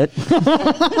 It's lit.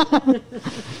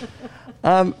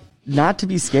 Not to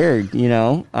be scared,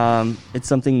 it's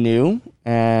something new,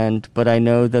 but I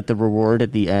know that the reward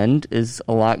at the end is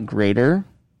a lot greater,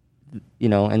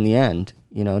 in the end,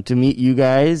 to meet you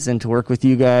guys and to work with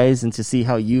you guys and to see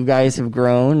how you guys have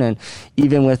grown, and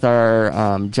even with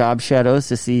our job shadows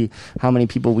to see how many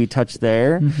people we touch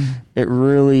there, it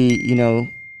really,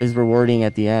 is rewarding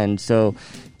at the end. So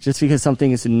just because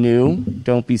something is new,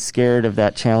 don't be scared of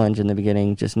that challenge in the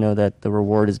beginning. Just know that the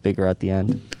reward is bigger at the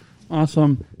end.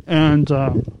 Awesome. And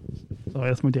so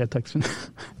that's my dad texting.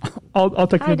 I'll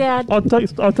text Hi, him. Dad.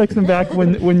 I'll text him back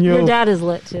when you. Your dad is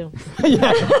lit too.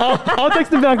 Yeah, I'll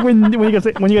text him back when you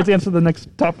guys answer the next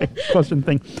topic question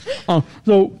thing.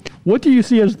 So, what do you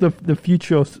see as the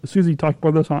future? Susie talked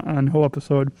about this on her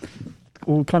episode.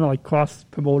 We'll kind of like cross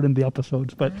promoting the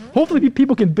episodes, but hopefully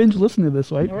people can binge listen to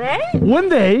this, right? Right. When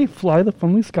they fly the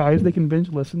friendly skies, they can binge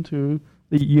listen to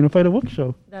the Unified at Work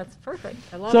show. That's perfect.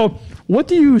 I love it. So, what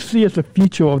do you see as the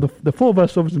future of the four of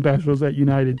us service ambassadors at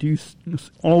United? Do you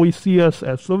always see us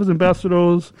as service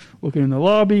ambassadors working in the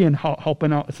lobby and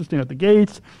helping out, assisting at the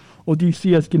gates? Or do you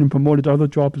see us getting promoted to other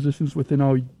job positions within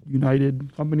our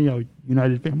United company, our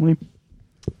United family?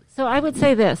 So I would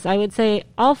say this. I would say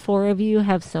all four of you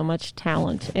have so much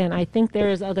talent, and I think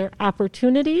there's other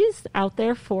opportunities out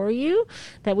there for you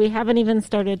that we haven't even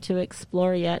started to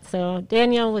explore yet. So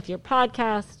Danielle, with your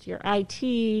podcast, your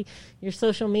IT, your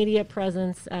social media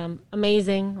presence,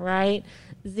 amazing, right?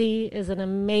 Z is an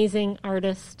amazing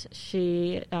artist.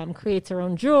 She creates her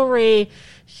own jewelry.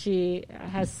 She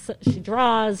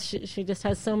draws. She just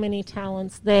has so many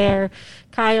talents there.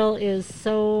 Kyle is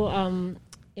so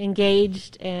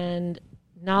engaged and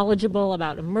knowledgeable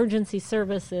about emergency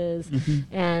services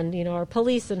and our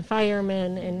police and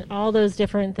firemen and all those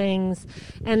different things.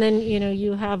 And then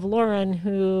you have Lauren,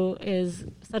 who is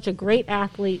such a great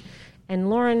athlete. And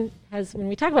Lauren has, when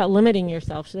we talk about limiting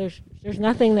yourself, there's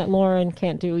nothing that Lauren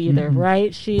can't do either,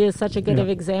 right? She is such a good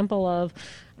example of,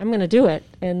 I'm going to do it,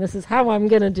 and this is how I'm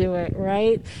going to do it,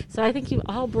 right? So I think you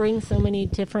all bring so many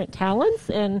different talents,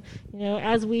 and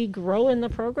as we grow in the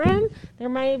program, there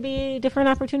might be different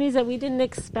opportunities that we didn't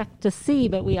expect to see,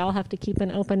 but we all have to keep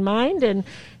an open mind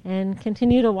and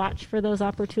continue to watch for those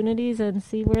opportunities and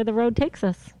see where the road takes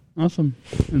us. Awesome.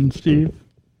 And Steve?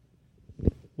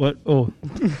 What? Oh.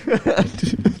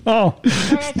 Oh.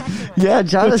 Yeah,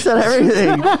 Jonna said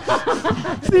everything.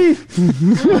 See?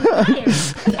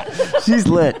 She's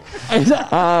lit.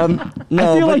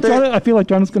 No, I feel like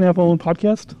Jonna's going to have her own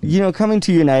podcast. Coming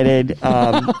to United,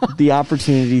 the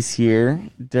opportunities here,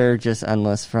 they're just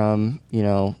endless from,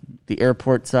 the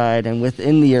airport side, and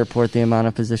within the airport, the amount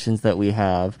of positions that we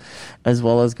have, as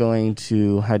well as going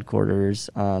to headquarters,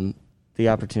 the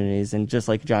opportunities. And just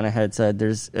like Jonna had said,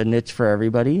 there's a niche for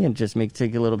everybody, and just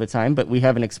take a little bit of time, but we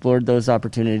haven't explored those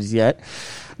opportunities yet.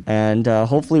 And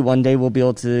hopefully one day we'll be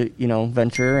able to,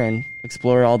 venture and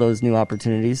explore all those new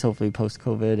opportunities, hopefully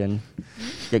post-COVID, and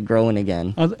get growing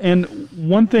again. And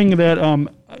one thing that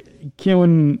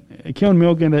Karen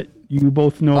Milligan, that you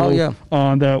both know,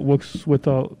 that works with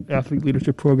the Athlete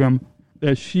Leadership Program,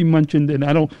 that she mentioned,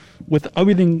 and with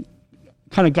everything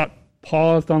kind of got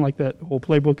paused on like that whole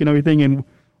playbook and everything, and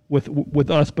with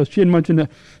us, but she had mentioned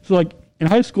that, so like in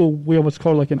high school we have what's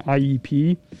called like an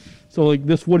IEP, so like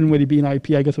this wouldn't really be an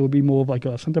IEP. I guess it would be more of like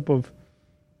some type of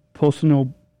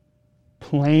personal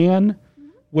plan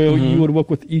where you would work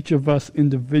with each of us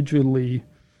individually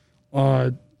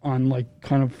on like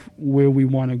kind of where we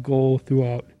want to go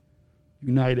throughout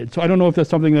United. So I don't know if that's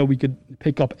something that we could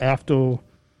pick up after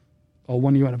a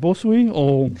 1 year anniversary,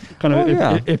 or kind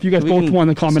of if you guys both want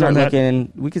to comment on that.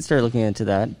 We could start looking into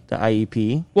that, the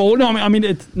IEP. Well, no, I mean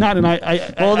it's not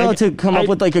an to come up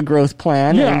with like a growth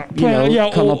plan.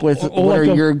 Come up with what like are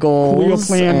your goals.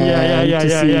 Plan. To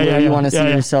see where you want to see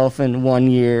yourself in 1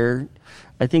 year.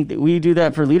 I think that we do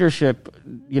that for leadership,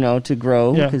 to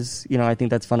grow, because I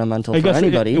think that's fundamental for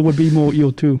anybody. It would be more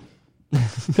year 2,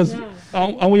 because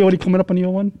are we already coming up on year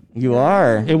 1? You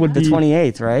are. It would be the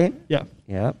 28th, right? Yeah.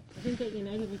 Yeah. I think at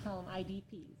United we call them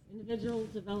IDPs, Individual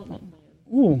Development Plans.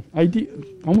 Ooh,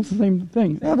 almost the same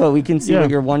thing. Yeah, but we can see what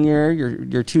your 1 year,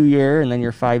 your 2 year, and then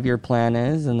your 5 year plan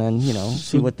is, and then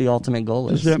see what the ultimate goal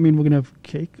is. Does that mean we're gonna have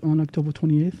cake on October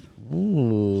 28th?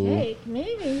 Ooh. Cake,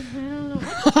 maybe. I don't know.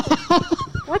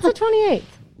 What's the 28th?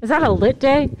 Is that a lit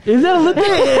day? Is that a lit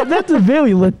day? That's a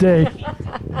very lit day.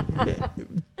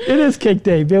 It is cake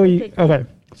day. Very okay.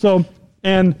 So,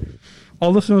 and our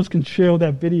listeners can share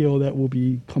that video that will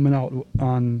be coming out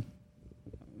in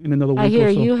another week. I hear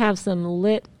or so. You have some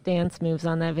lit dance moves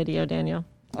on that video, Daniel.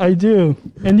 I do,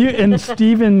 and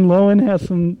Steve and Lowen have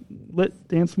some lit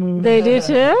dance moves. They do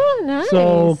too. Nice.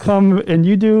 So come, and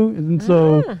you do, and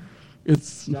so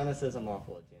it's. Jonna says I'm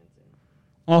awful at dancing.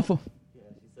 Awful. Yeah,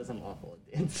 she says I'm awful at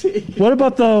dancing. What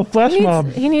about the flash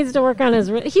mob? He needs to work on his.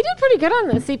 He did pretty good on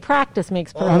this. See, practice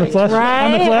makes perfect. On the flash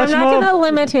I'm not mob? going to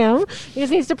limit him. He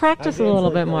just needs to practice a little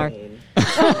bit more.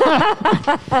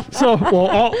 So,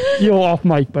 well, you're off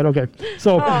mic, but okay.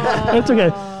 So, it's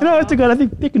okay. It's good. I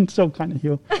think they can still kind of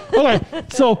hear. Okay,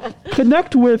 so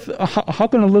connect with, how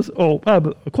can I listen?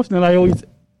 A question that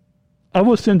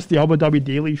ever since the Abu Dhabi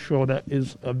Daily Show, that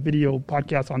is a video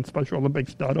podcast on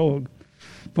SpecialOlympics.org,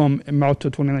 from March to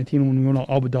 2019 when we went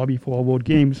to Abu Dhabi for our World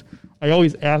Games, I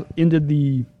always ended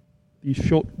these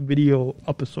short video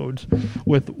episodes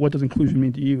with what does inclusion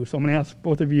mean to you. So I'm going to ask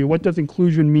both of you, what does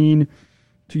inclusion mean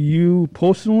to you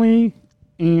personally,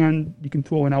 and you can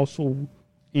throw in also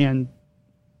and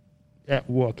at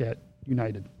work at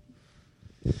United.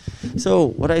 So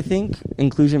what I think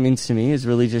inclusion means to me is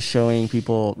really just showing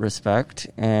people respect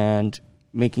and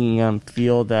making them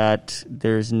feel that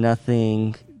there's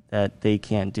nothing that they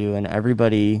can't do, and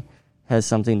everybody has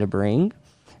something to bring.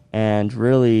 And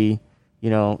really, in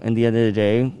the end of the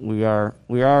day, we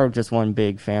are just one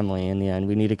big family in the end.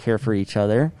 We need to care for each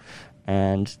other.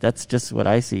 And that's just what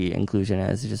I see inclusion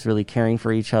as, just really caring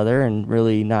for each other and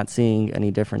really not seeing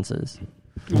any differences.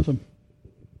 Awesome.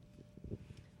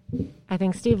 I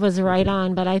think Steve was right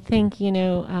on, but I think,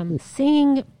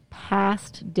 seeing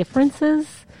past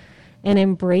differences and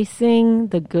embracing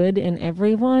the good in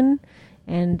everyone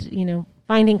and,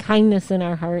 finding kindness in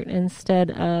our heart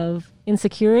instead of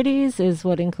insecurities is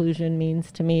what inclusion means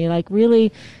to me. Like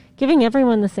really giving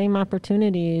everyone the same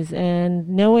opportunities and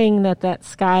knowing that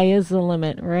sky is the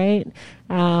limit, right?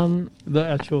 The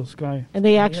actual sky.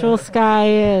 The actual sky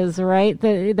is, right?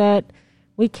 That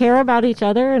we care about each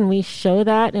other and we show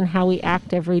that in how we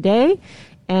act every day.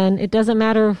 And it doesn't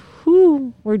matter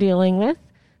who we're dealing with,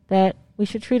 that we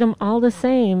should treat them all the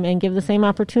same and give the same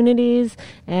opportunities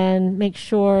and make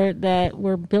sure that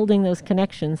we're building those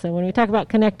connections. So when we talk about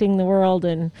connecting the world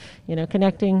and,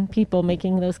 connecting people,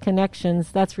 making those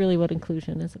connections, that's really what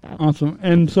inclusion is about. Awesome.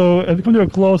 And so as we come to a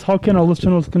close, how can our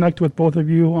listeners connect with both of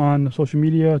you on social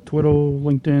media, Twitter,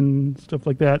 LinkedIn, stuff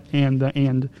like that,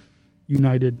 and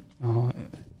United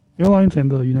Airlines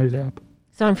and the United app?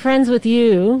 So I'm friends with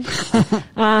you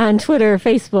on Twitter,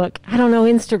 Facebook. I don't know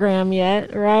Instagram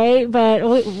yet, right? But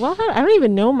I don't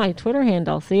even know my Twitter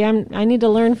handle. See, I need to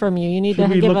learn from you. You need to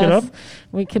give us.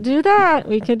 We could do that.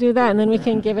 And then we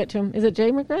can give it to him. Is it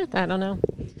Jay McGrath? I don't know.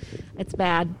 It's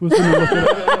bad. Who's going to look it up?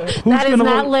 That is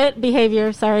not lit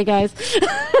behavior. Sorry, guys.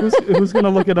 Who's going to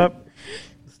look it up?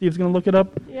 Steve's going to look it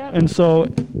up. Yep. And so,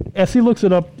 as he looks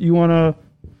it up, you want to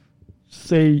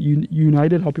say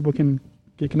United, how people can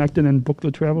get connected and book the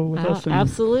travel with us?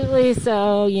 Absolutely.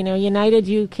 So, United,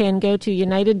 you can go to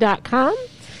united.com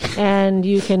and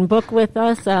you can book with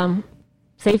us.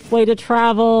 Safe way to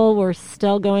travel. We're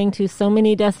still going to so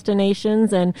many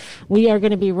destinations, and we are going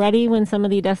to be ready when some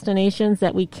of the destinations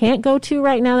that we can't go to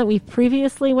right now that we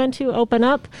previously went to open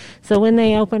up. So when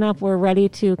they open up, we're ready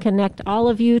to connect all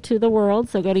of you to the world.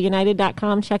 So go to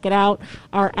united.com, check it out.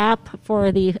 Our app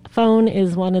for the phone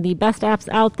is one of the best apps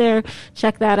out there.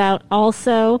 Check that out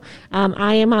also.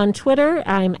 I am on Twitter.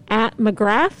 I'm at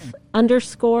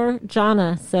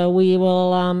McGrath_Jonna. So we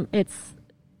will,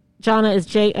 Jonna is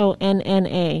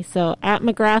Jonna. So at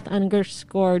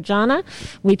McGrath_Jonna.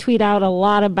 We tweet out a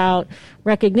lot about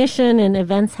recognition and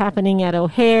events happening at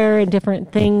O'Hare and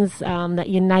different things that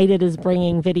United is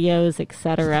bringing, videos,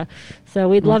 etc. So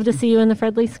we'd love to see you in the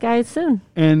friendly skies soon.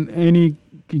 And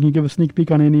can you give a sneak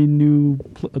peek on any new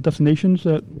destinations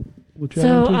that we'll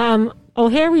travel to?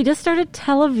 O'Hare, we just started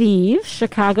Tel Aviv,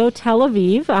 Chicago, Tel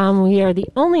Aviv. We are the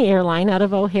only airline out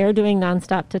of O'Hare doing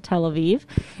nonstop to Tel Aviv.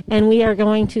 And we are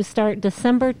going to start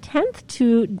December 10th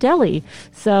to Delhi.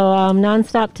 So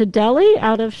nonstop to Delhi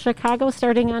out of Chicago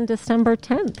starting on December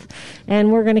 10th.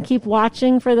 And we're going to keep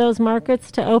watching for those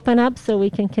markets to open up so we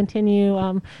can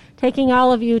continue taking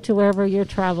all of you to wherever your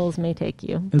travels may take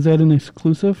you. Is that an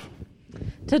exclusive?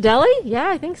 To Delhi?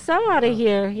 Yeah, I think so out of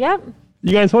here. Yep.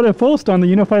 You guys heard it first on the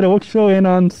Unified at Work show and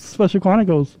on Special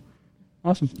Chronicles.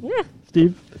 Awesome. Yeah.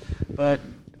 Steve? But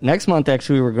next month,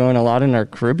 actually, we're going a lot in our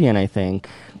Caribbean, I think.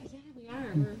 Yeah,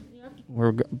 we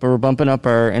are. We're bumping up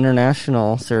our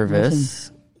international service.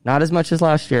 Awesome. Not as much as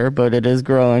last year, but it is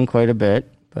growing quite a bit.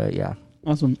 But, yeah.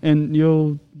 Awesome. And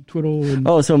your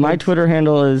Twitter? So my Twitter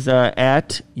handle is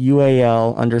at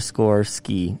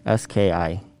UAL_ski,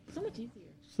 SKI.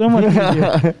 So much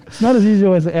easier. It's not as easy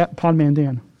as at Podman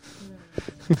Dan.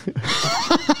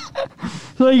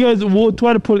 So you guys, we'll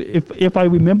try to put, if I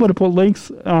remember to put links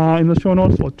in the show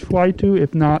notes, we'll try to.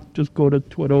 If not, just go to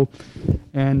Twitter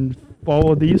and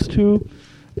follow these two.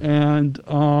 And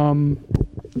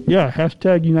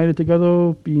hashtag United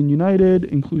Together, being united,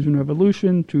 inclusion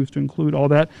revolution, choose to include all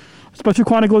that.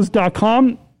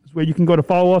 SpecialChronicles.com is where you can go to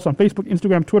follow us on Facebook,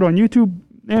 Instagram, Twitter, and YouTube.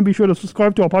 And be sure to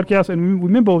subscribe to our podcast. And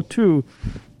remember to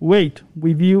rate,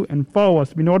 review, and follow us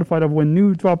to be notified of when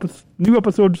new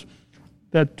episodes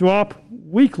that drop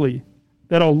weekly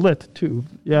that are lit too.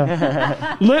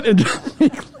 Yeah. Lit and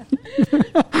weekly.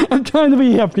 I'm trying to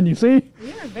be hip, can you see?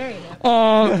 You're very hip.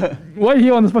 Right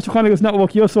here on the Special Chronicles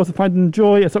Network, your source of pride and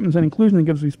joy, acceptance and inclusion, and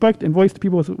gives respect and voice to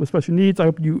people with special needs. I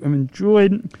hope you have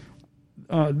enjoyed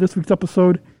this week's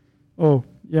episode. Oh,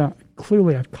 yeah,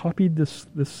 clearly I've copied this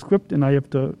script, and I have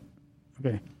to,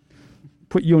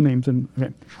 put your names in.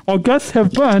 Okay. Our guests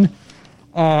have been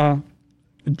Jonna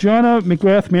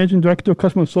McGrath, Managing Director of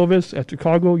Customer Service at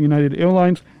Chicago United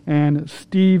Airlines, and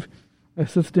Steve,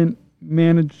 Assistant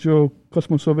Manager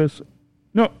Customer Service.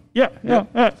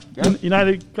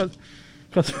 United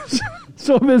Customer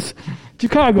Service,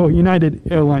 Chicago United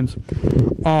Airlines.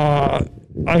 I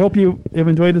hope you have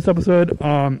enjoyed this episode.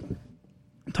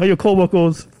 Tell your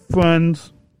coworkers,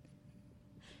 friends.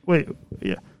 Sorry,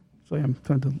 I'm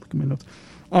trying to look at my notes.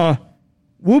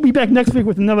 We'll be back next week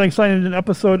with another exciting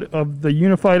episode of the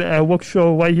Unified at Work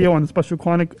show right here on the Special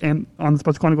Chronicle and on the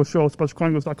Special Chronicles show,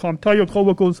 specialchronicles.com. Tell your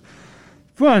coworkers,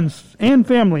 friends, and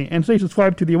family, and stay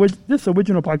subscribed to this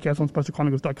original podcast on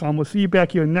specialchronicles.com. We'll see you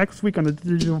back here next week on the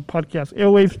digital podcast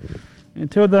airwaves.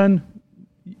 Until then,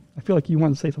 I feel like you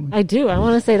want to say something. I do. I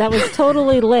want to say that was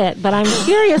totally lit, but I'm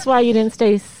curious why you didn't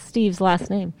say Steve's last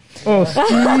name. Oh, Steve.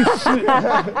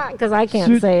 Because I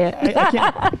can't say it. I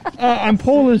can't. I'm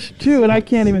Polish, too, and I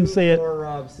can't even say it.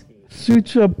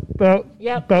 Sucha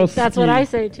Yep, that's what I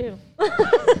say, too.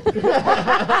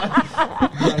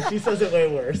 She says it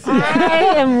way worse.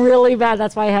 I am really bad.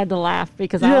 That's why I had to laugh,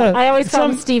 because I always call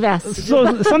him Steve S.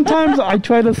 So sometimes I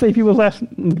try to say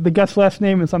the guest's last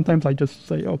name, and sometimes I just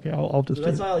say, okay, I'll just. So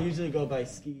that's why I'll usually go by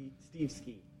Steve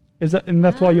Ski. And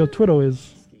that's why your Twitter is.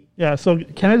 Ski. Yeah. So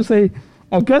can I just say,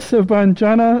 our guests have been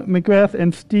Jonna McGrath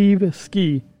and Steve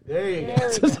Ski. There you go.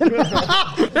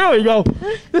 There we go.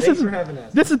 Thanks for having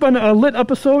us. This has been a lit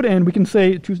episode, and we can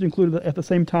say Tuesday included at the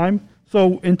same time.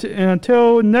 So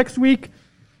until next week,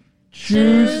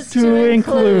 choose to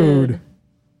include.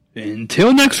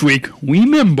 Until next week,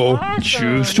 remember,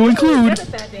 choose to include.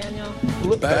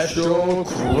 Special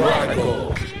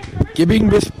Chronicles, giving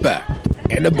respect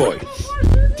and a voice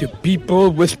to people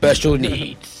with special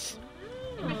needs.